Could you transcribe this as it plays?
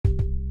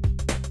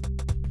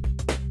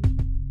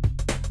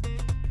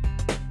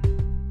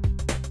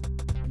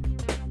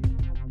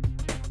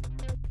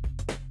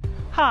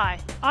Hi,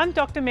 I'm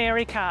Dr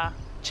Mary Carr,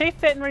 Chief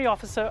Veterinary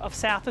Officer of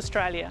South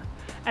Australia,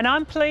 and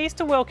I'm pleased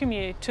to welcome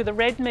you to the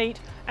Red Meat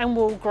and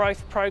Wool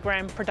Growth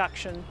Program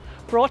production,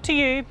 brought to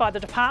you by the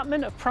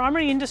Department of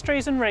Primary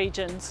Industries and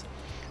Regions,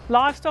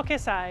 Livestock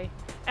SA,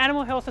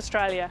 Animal Health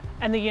Australia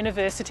and the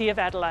University of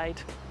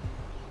Adelaide.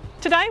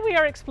 Today we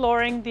are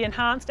exploring the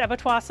Enhanced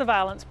Abattoir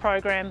Surveillance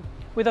program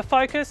with a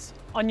focus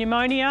on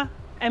pneumonia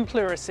and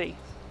pleurisy.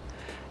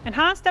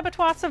 Enhanced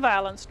Abattoir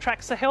Surveillance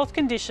tracks the health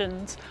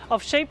conditions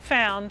of sheep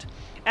found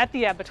at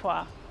the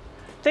abattoir.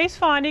 These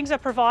findings are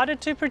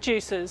provided to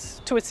producers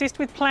to assist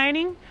with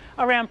planning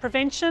around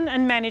prevention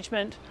and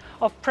management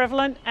of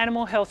prevalent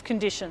animal health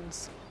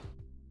conditions.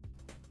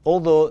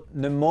 Although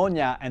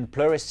pneumonia and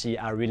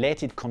pleurisy are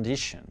related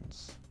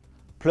conditions,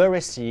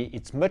 pleurisy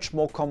is much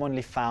more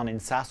commonly found in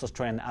South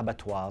Australian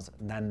abattoirs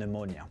than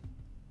pneumonia.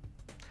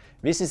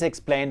 This is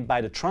explained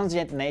by the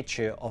transient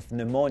nature of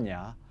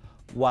pneumonia,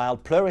 while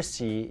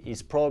pleurisy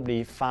is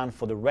probably found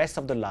for the rest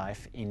of the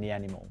life in the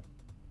animal.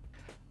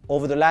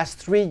 Over the last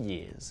 3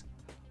 years,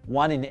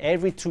 1 in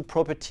every 2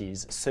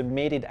 properties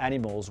submitted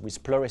animals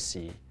with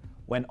pleurisy,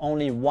 when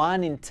only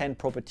 1 in 10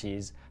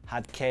 properties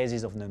had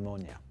cases of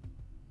pneumonia.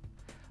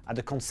 At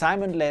the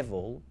consignment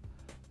level,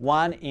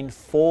 1 in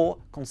 4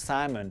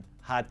 consignment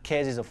had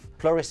cases of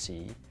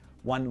pleurisy,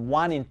 when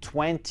 1 in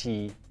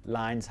 20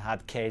 lines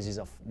had cases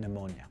of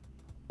pneumonia.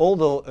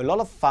 Although a lot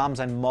of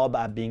farms and mob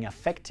are being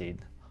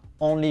affected,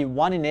 only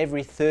 1 in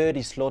every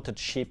 30 slaughtered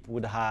sheep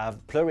would have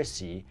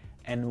pleurisy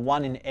and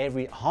 1 in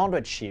every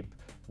 100 sheep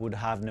would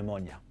have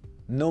pneumonia.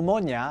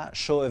 Pneumonia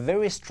showed a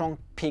very strong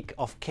peak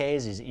of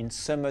cases in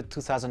summer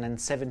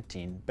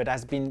 2017, but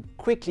has been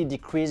quickly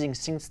decreasing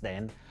since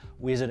then,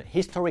 with a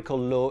historical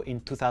low in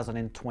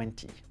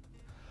 2020.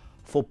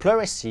 For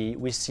pleurisy,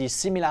 we see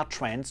similar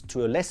trends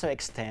to a lesser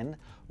extent,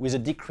 with a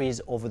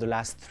decrease over the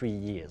last 3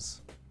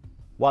 years.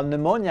 While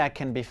pneumonia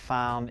can be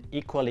found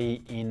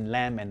equally in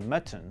lamb and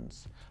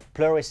muttons,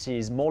 pleurisy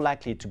is more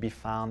likely to be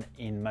found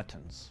in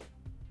muttons.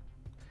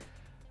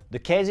 The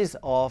cases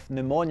of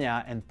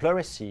pneumonia and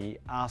pleurisy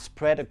are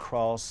spread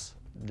across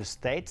the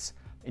states,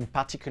 in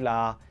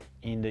particular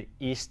in the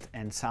east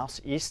and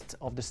southeast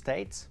of the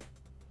states,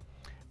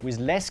 with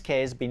less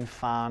cases being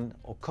found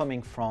or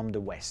coming from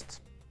the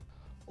west.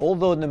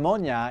 Although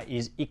pneumonia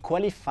is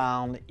equally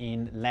found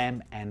in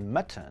lamb and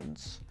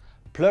muttons,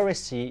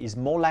 pleurisy is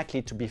more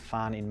likely to be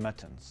found in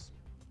muttons.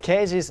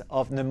 Cases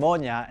of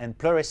pneumonia and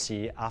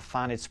pleurisy are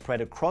found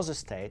spread across the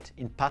state,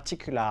 in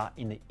particular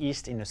in the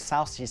east and the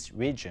southeast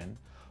region,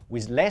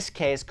 with less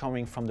cases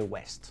coming from the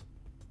west.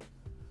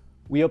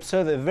 We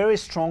observe a very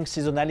strong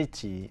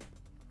seasonality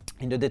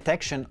in the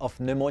detection of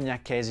pneumonia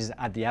cases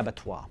at the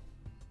abattoir.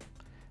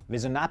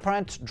 There's an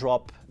apparent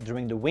drop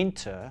during the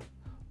winter,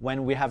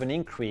 when we have an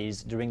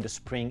increase during the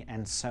spring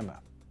and summer.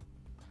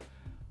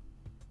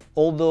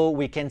 Although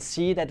we can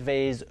see that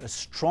there is a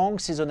strong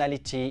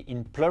seasonality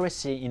in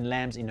pleurisy in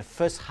lambs in the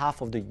first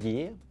half of the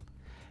year,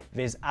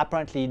 there's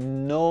apparently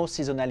no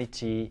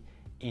seasonality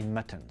in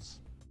muttons.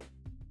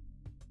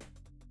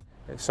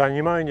 So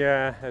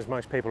pneumonia, as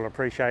most people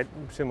appreciate,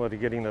 similar to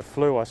getting the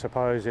flu, I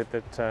suppose,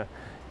 that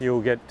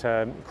you'll get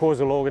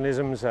causal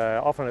organisms.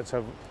 Often it's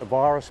a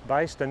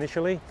virus-based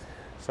initially.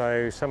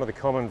 So some of the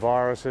common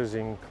viruses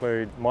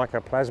include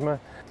mycoplasma.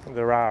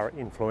 There are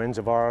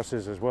influenza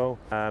viruses as well.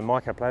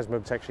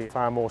 Mycoplasma is actually a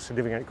far more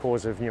significant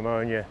cause of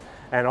pneumonia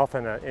and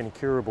often an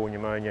incurable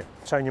pneumonia.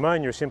 So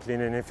pneumonia is simply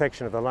an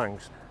infection of the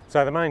lungs.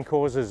 So the main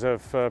causes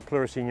of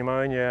pleurisy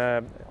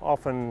pneumonia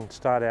often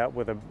start out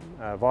with a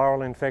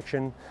viral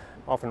infection,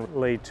 often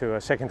lead to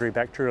a secondary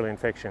bacterial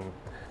infection.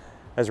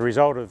 As a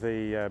result of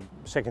the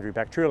secondary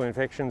bacterial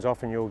infections,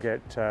 often you'll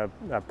get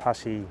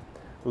pussy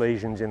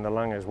lesions in the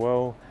lung as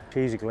well.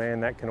 Cheesy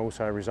gland, that can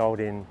also result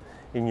in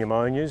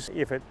pneumonias.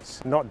 If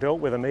it's not dealt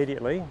with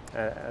immediately,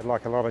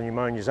 like a lot of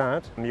pneumonias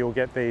aren't, you'll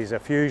get these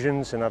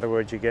effusions. In other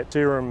words, you get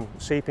serum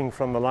seeping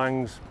from the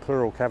lungs,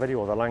 pleural cavity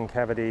or the lung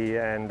cavity,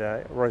 and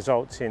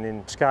results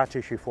in scar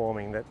tissue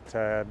forming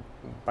that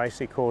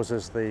basically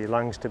causes the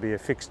lungs to be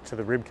affixed to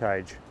the rib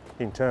cage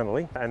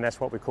internally, and that's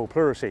what we call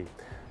pleurisy.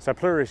 So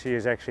pleurisy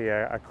is actually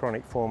a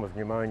chronic form of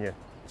pneumonia.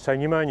 So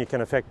pneumonia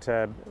can affect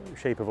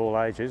sheep of all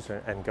ages,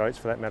 and goats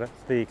for that matter.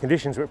 The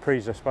conditions that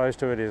predispose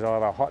to it is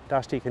either hot,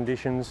 dusty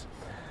conditions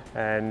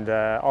and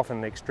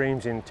often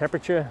extremes in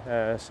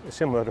temperature,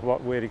 similar to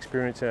what we'd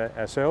experience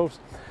ourselves.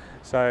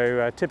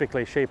 So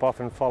typically sheep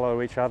often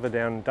follow each other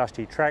down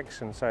dusty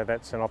tracks, and so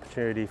that's an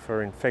opportunity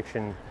for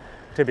infection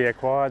to be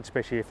acquired,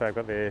 especially if they've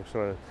got their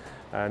sort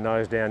of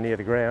nose down near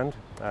the ground,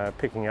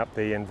 picking up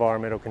the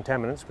environmental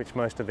contaminants, which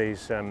most of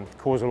these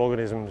causal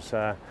organisms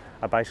are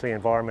basically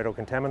environmental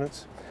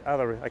contaminants.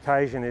 Other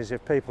occasion is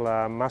if people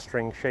are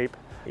mustering sheep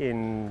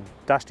in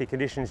dusty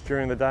conditions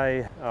during the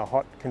day,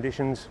 hot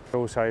conditions,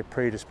 also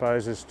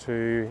predisposes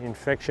to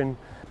infection.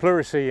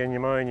 Pleurisy and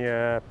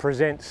pneumonia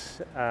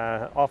presents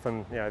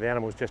often, the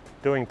animal's just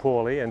doing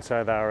poorly, and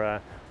so they're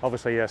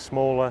obviously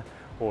smaller,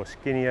 or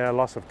skinnier,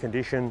 loss of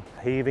condition,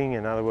 heaving.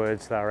 In other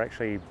words, they're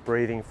actually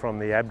breathing from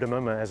the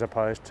abdomen as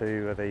opposed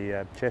to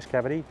the chest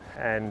cavity.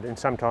 And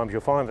sometimes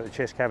you'll find that the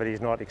chest cavity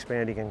is not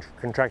expanding and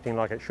contracting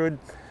like it should.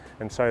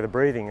 And so the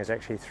breathing is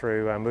actually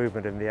through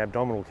movement in the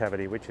abdominal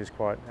cavity, which is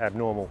quite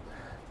abnormal.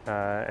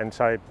 And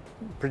so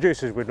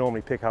producers would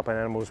normally pick up on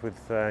animals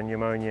with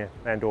pneumonia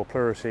and or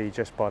pleurisy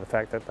just by the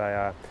fact that they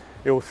are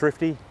ill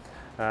thrifty,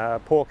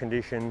 poor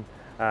condition.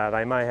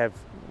 They may have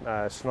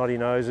snotty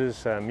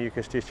noses,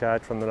 mucus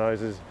discharge from the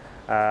noses.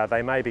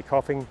 They may be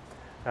coughing,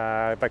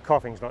 but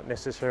coughing is not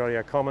necessarily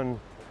a common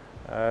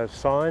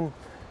sign.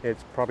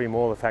 It's probably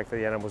more the fact that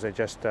the animals are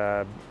just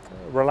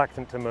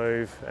reluctant to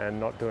move and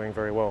not doing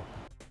very well.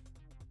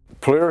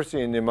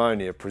 Pleurisy and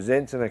pneumonia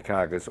presents in a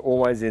carcass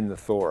always in the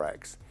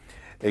thorax.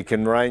 It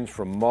can range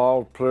from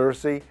mild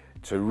pleurisy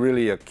to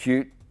really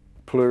acute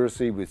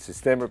pleurisy with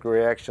systemic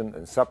reaction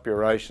and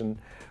suppuration,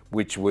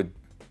 which would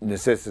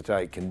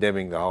necessitate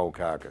condemning the whole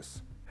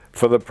carcass.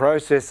 For the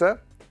processor,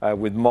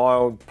 with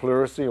mild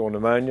pleurisy or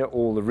pneumonia,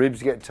 all the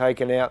ribs get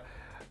taken out.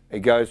 It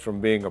goes from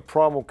being a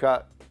primal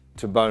cut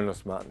to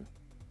boneless mutton.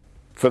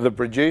 For the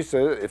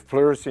producer, if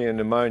pleurisy and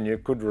pneumonia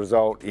could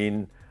result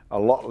in a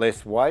lot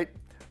less weight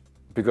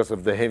because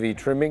of the heavy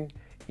trimming,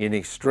 in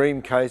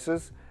extreme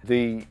cases,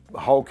 the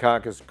whole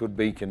carcass could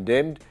be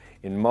condemned.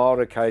 In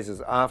milder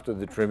cases, after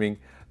the trimming,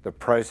 the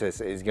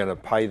processor is going to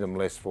pay them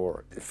less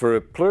for it. For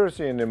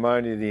pleurisy and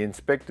pneumonia, the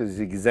inspectors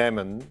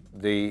examine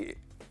the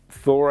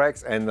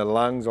thorax and the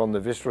lungs on the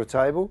viscera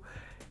table.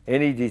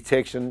 Any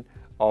detection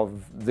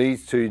of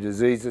these two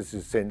diseases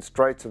is sent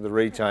straight to the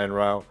retain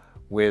rail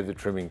where the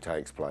trimming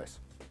takes place.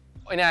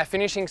 In our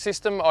finishing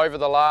system over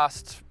the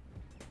last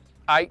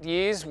 8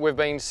 years, we've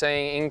been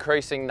seeing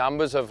increasing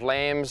numbers of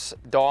lambs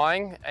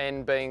dying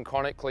and being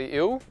chronically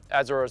ill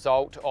as a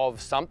result of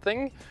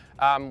something.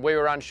 We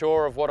were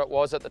unsure of what it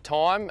was at the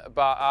time,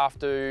 but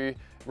after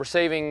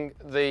receiving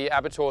the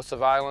abattoir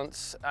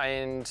surveillance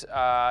and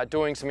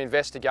doing some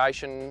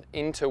investigation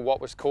into what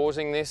was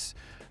causing this,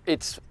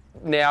 it's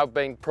now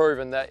been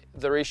proven that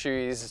the issue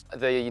is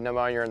the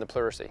pneumonia and the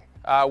pleurisy.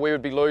 We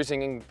would be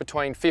losing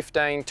between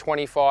 15,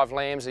 25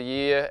 lambs a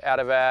year out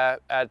of our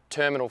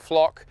terminal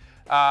flock.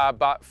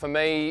 But for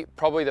me,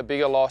 probably the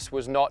bigger loss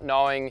was not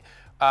knowing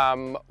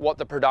what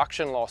the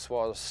production loss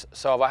was.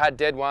 So if I had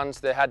dead ones,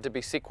 there had to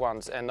be sick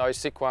ones, and those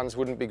sick ones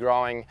wouldn't be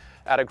growing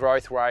at a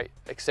growth rate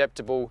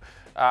acceptable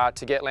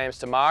to get lambs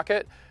to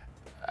market.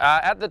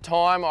 At the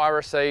time I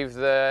received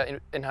the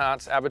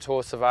Enhanced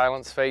Abattoir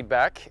Surveillance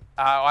feedback,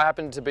 I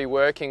happened to be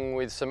working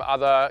with some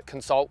other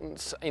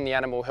consultants in the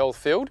animal health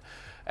field,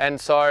 and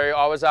so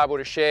I was able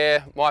to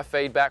share my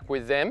feedback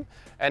with them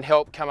and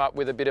help come up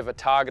with a bit of a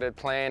targeted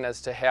plan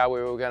as to how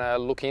we were going to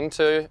look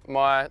into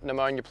my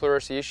pneumonia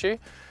pleurisy issue.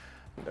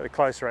 The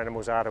closer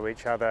animals are to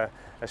each other,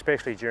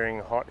 especially during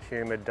hot,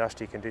 humid,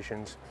 dusty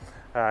conditions,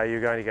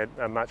 you're going to get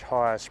a much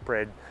higher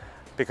spread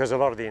because a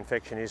lot of the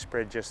infection is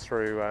spread just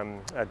through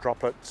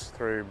droplets,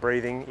 through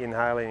breathing,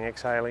 inhaling,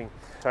 exhaling.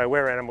 So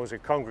where animals are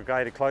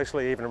congregated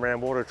closely, even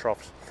around water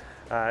troughs,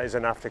 is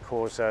enough to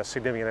cause a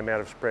significant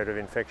amount of spread of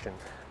infection.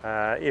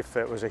 If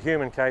it was a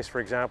human case, for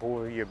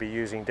example, you'd be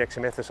using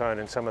dexamethasone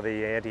and some of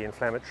the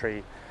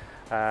anti-inflammatory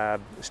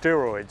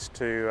steroids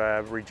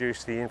to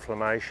reduce the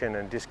inflammation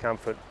and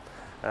discomfort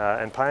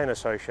and pain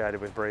associated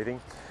with breathing.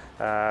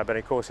 But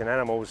of course in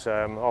animals,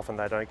 often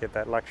they don't get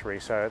that luxury,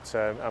 so it's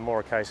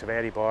more a case of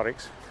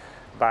antibiotics,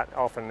 but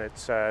often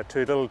it's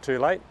too little too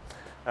late.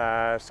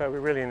 So we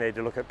really need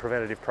to look at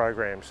preventative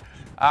programs.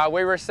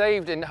 We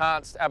received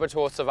Enhanced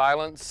Abattoir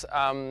Surveillance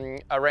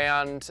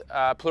around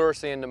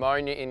pleurisy and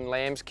pneumonia in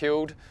lambs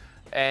killed,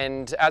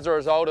 and as a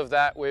result of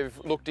that we've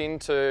looked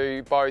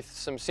into both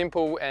some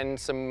simple and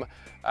some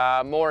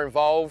more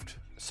involved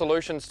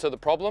solutions to the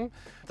problem.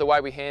 The way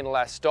we handle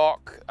our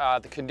stock,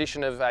 the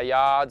condition of our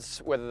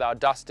yards, whether they're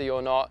dusty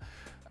or not.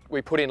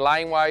 We put in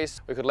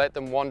laneways, we could let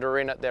them wander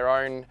in at their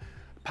own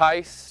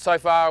pace. So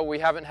far we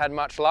haven't had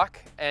much luck,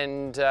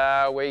 and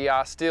we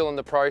are still in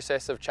the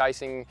process of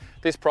chasing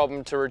this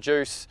problem to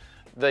reduce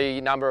the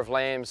number of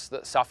lambs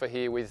that suffer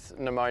here with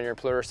pneumonia and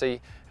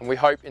pleurisy, and we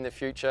hope in the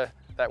future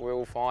that we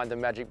will find the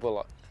magic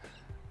bullet.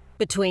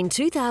 Between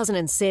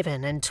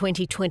 2007 and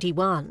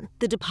 2021,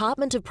 the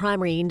Department of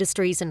Primary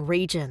Industries and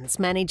Regions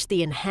managed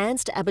the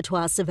Enhanced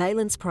Abattoir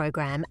Surveillance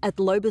program at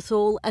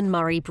Lobethal and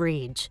Murray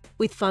Bridge,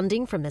 with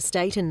funding from the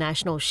state and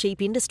national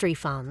sheep industry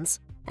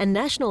funds and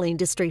national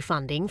industry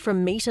funding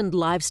from Meat and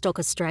Livestock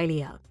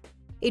Australia.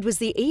 It was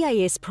the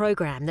EAS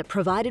program that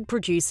provided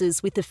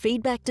producers with the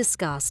feedback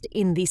discussed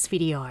in this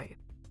video.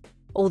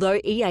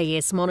 Although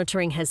EAS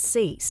monitoring has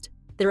ceased,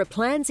 there are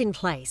plans in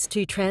place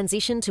to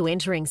transition to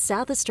entering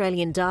South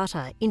Australian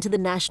data into the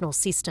national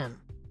system.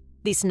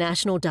 This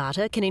national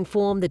data can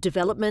inform the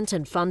development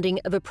and funding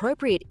of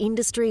appropriate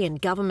industry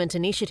and government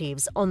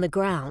initiatives on the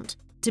ground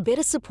to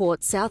better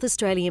support South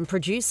Australian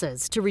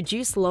producers to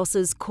reduce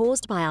losses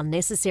caused by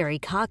unnecessary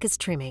carcass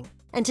trimming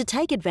and to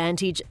take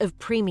advantage of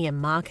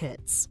premium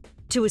markets.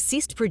 To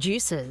assist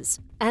producers,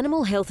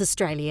 Animal Health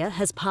Australia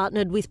has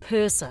partnered with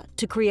PIRSA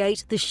to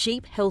create the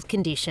Sheep Health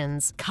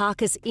Conditions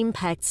Carcass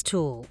Impacts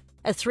Tool,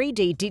 a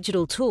 3D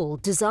digital tool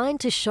designed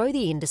to show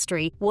the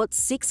industry what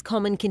 6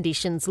 common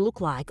conditions look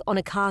like on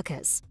a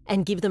carcass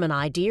and give them an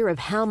idea of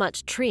how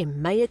much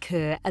trim may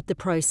occur at the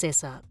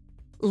processor.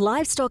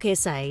 Livestock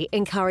SA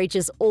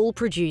encourages all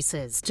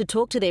producers to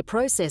talk to their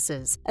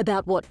processors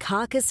about what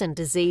carcass and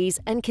disease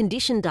and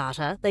condition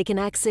data they can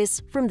access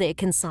from their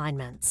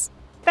consignments.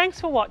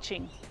 Thanks for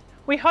watching.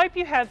 We hope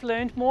you have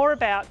learned more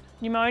about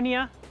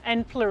pneumonia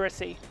and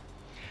pleurisy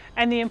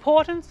and the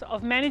importance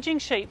of managing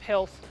sheep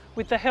health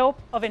with the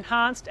help of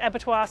Enhanced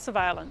Abattoir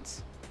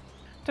Surveillance.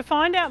 To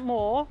find out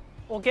more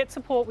or get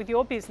support with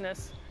your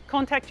business,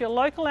 contact your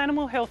local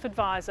animal health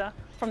advisor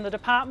from the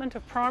Department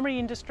of Primary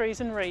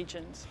Industries and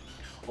Regions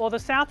or the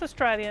South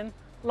Australian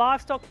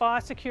Livestock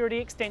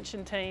Biosecurity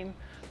Extension Team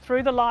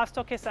through the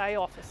Livestock SA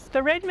office.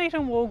 The Red Meat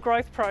and Wool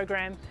Growth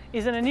Program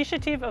is an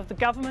initiative of the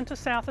Government of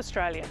South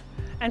Australia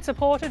and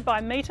supported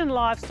by Meat and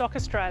Livestock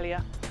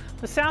Australia,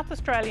 the South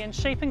Australian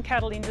Sheep and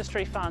Cattle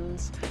Industry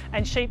Funds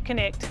and Sheep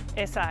Connect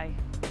SA.